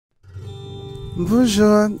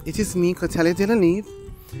Bonjour, it is me, Cotele de la Live,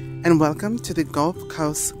 and welcome to the Gulf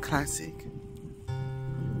Coast Classic.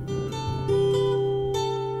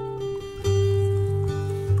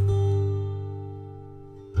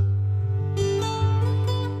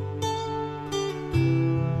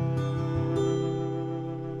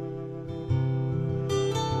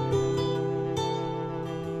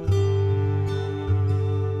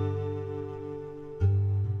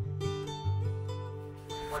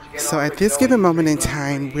 So at this given moment in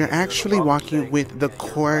time, we're actually walking with the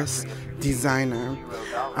course designer.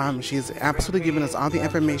 She's absolutely given us all the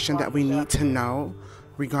information that we need to know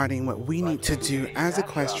regarding what we need to do as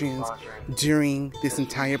equestrians during this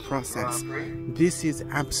entire process. This is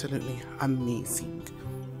absolutely amazing.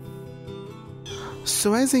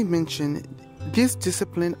 So as I mentioned, this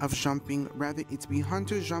discipline of jumping, whether it be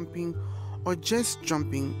hunter jumping or just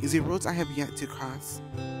jumping, is a road I have yet to cross.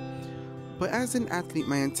 But as an athlete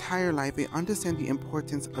my entire life, I understand the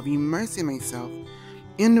importance of immersing myself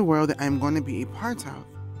in the world that I'm going to be a part of.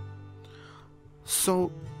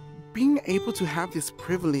 So being able to have this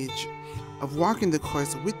privilege of walking the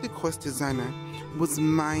course with the course designer was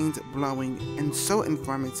mind-blowing and so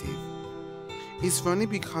informative. It's funny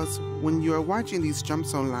because when you're watching these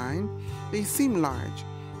jumps online, they seem large,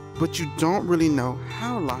 but you don't really know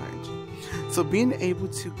how large. So being able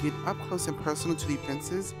to get up close and personal to the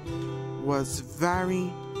fences was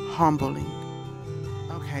very humbling.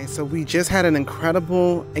 Okay, so we just had an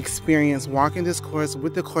incredible experience walking this course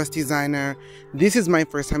with the course designer. This is my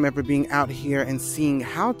first time ever being out here and seeing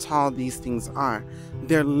how tall these things are.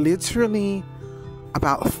 They're literally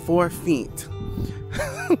about 4 feet.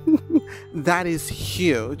 That is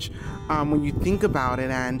huge when you think about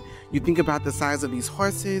it, and you think about the size of these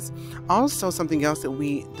horses. Also, something else that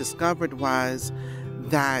we discovered was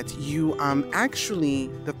that you actually,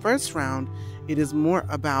 the first round, it is more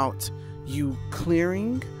about you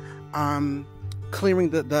clearing the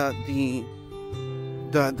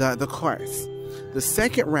course. The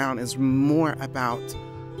second round is more about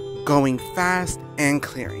going fast and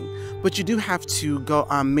clearing, but you do have to go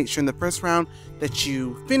make sure in the first round that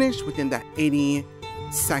you finish within that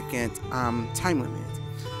 80-second time limit.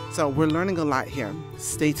 So we're learning a lot here.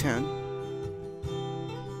 Stay tuned.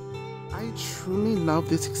 I truly love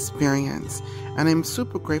this experience, and I'm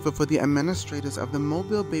super grateful for the administrators of the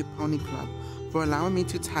Mobile Bay Pony Club for allowing me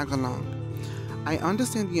to tag along. I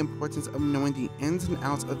understand the importance of knowing the ins and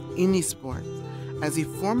outs of any sport as a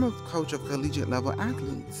former coach of collegiate level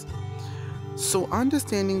athletes. So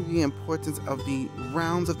understanding the importance of the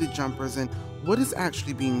rounds of the jumpers and what is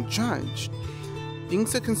actually being judged.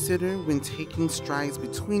 Things to consider when taking strides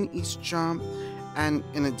between each jump, and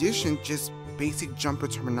in addition, just basic jumper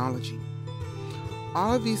terminology.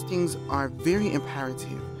 All of these things are very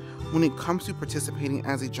imperative when it comes to participating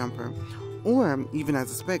as a jumper or even as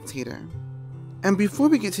a spectator. And before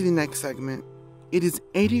we get to the next segment, it is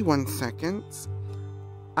 81 seconds.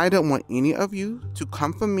 I don't want any of you to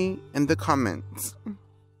come for me in the comments.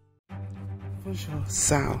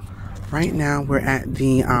 So, right now we're at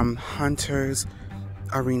the Hunters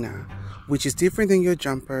Arena, which is different than your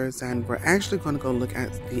jumpers, and we're actually going to go look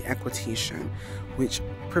at the equitation, which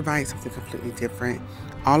provides something completely different.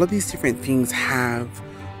 All of these different things have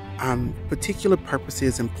particular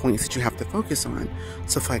purposes and points that you have to focus on.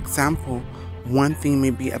 So for example, one thing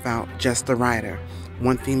may be about just the rider,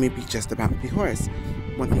 one thing may be just about the horse,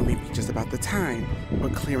 one thing may be just about the time or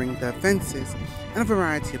clearing the fences, and a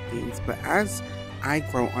variety of things. But as I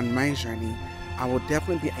grow on my journey, I will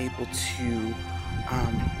definitely be able to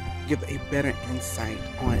give a better insight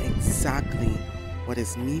on exactly what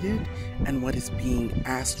is needed and what is being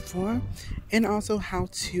asked for, and also how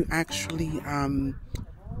to actually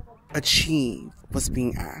achieve what's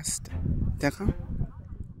being asked. D'accord?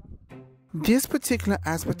 This particular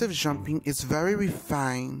aspect of jumping is very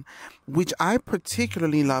refined, which I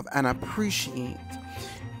particularly love and appreciate.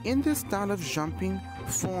 In this style of jumping,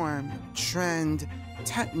 form, trend,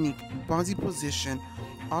 technique, body position,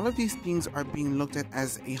 all of these things are being looked at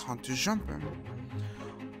as a hunter jumper.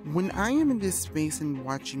 When I am in this space and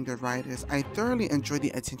watching the riders, I thoroughly enjoy the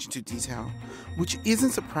attention to detail, which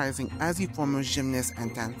isn't surprising as a former gymnast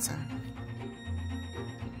and dancer.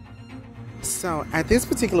 So at this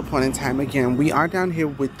particular point in time, again, we are down here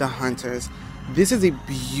with the hunters. This is a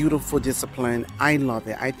beautiful discipline. I love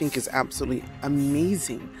it. I think it's absolutely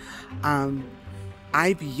amazing.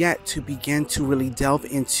 I've yet to begin to really delve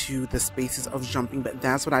into the spaces of jumping, but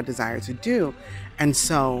that's what I desire to do. And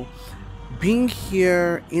so being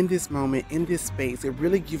here in this moment, in this space, it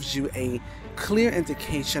really gives you a clear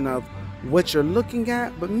indication of what you're looking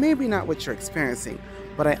at, but maybe not what you're experiencing.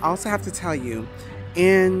 But I also have to tell you,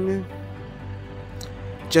 in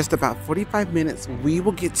just about 45 minutes, we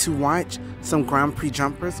will get to watch some Grand Prix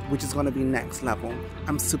jumpers, which is going to be next level.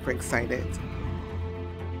 I'm super excited.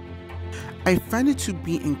 I find it to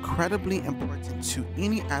be incredibly important to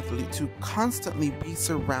any athlete to constantly be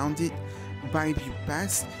surrounded by the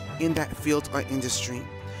best in that field or industry.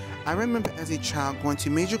 I remember as a child going to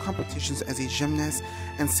major competitions as a gymnast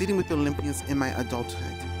and sitting with the Olympians in my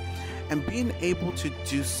adulthood. And being able to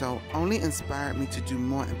do so only inspired me to do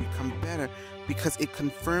more and become better because it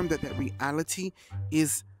confirmed that reality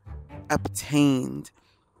is obtained.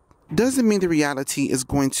 Doesn't mean the reality is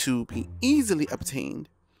going to be easily obtained,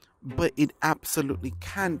 but it absolutely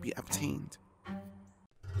can be obtained.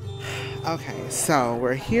 Okay, so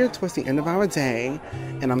we're here towards the end of our day,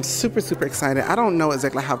 and I'm super excited. I don't know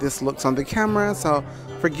exactly how this looks on the camera, so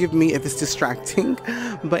forgive me if it's distracting.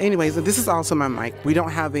 But anyways, this is also my mic. We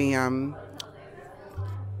don't have a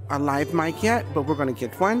live mic yet, but we're gonna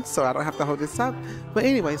get one, so I don't have to hold this up. But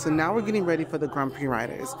anyway, so now we're getting ready for the Grand Prix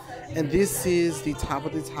riders, and this is the top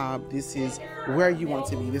of the top. This is where you want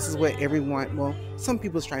to be. This is where everyone, well, some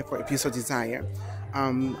people strive for if you so desire.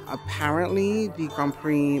 Apparently the Grand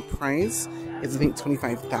Prix price is, I think,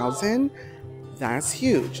 $25,000. That's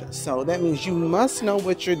huge. So that means you must know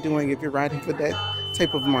what you're doing if you're riding for that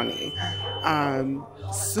type of money.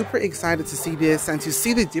 Super excited to see this and to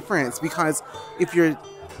see the difference, because if you're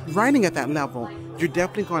riding at that level, you're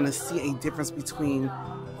definitely going to see a difference between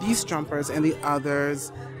these jumpers and the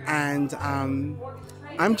others. And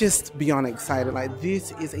I'm just beyond excited. Like,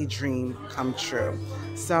 this is a dream come true.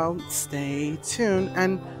 So stay tuned,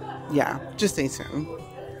 and yeah, just stay tuned.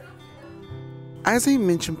 As I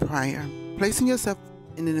mentioned prior, placing yourself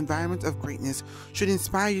in an environment of greatness should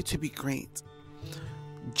inspire you to be great.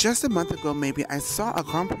 Just a month ago, maybe, I saw a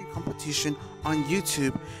Grand Prix competition on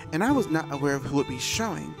YouTube, and I was not aware of who would be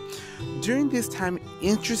showing. During this time,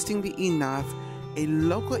 interestingly enough, a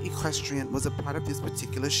local equestrian was a part of this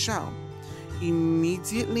particular show.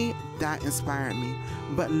 Immediately, that inspired me,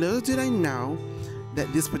 but little did I know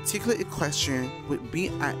that this particular equestrian would be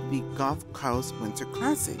at the Gulf Coast Winter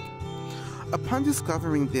Classic. Upon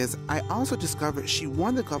discovering this, I also discovered she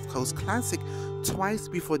won the Gulf Coast Classic twice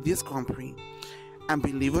before this Grand Prix. And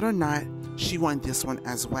believe it or not, she won this one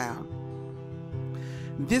as well.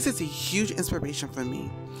 This is a huge inspiration for me,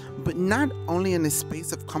 but not only in the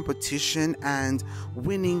space of competition and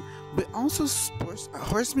winning, but also sports,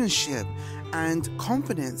 horsemanship and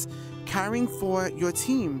confidence, caring for your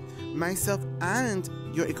team, myself, and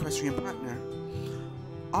your equestrian partner.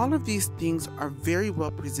 All of these things are very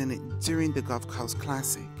well presented during the Gulf Coast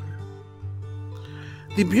Classic.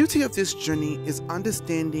 The beauty of this journey is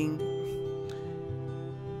understanding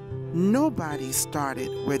nobody started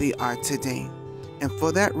where they are today, and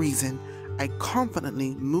for that reason, I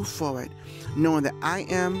confidently move forward, knowing that I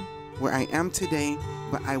am where I am today,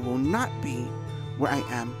 but I will not be where I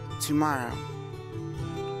am tomorrow,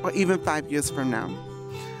 or even 5 years from now.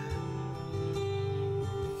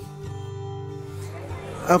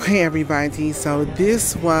 Okay, everybody, so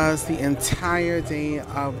this was the entire day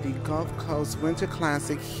of the Gulf Coast Winter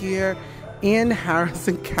Classic here in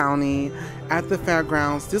Harrison County at the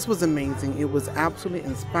fairgrounds. This was amazing. It was absolutely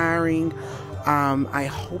inspiring. I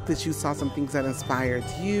hope that you saw some things that inspired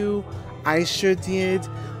you. I sure did.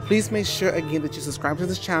 Please make sure again that you subscribe to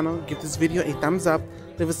this channel, give this video a thumbs up,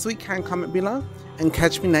 leave a sweet kind comment below, and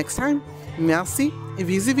catch me next time. Merci et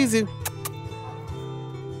bisous bisous.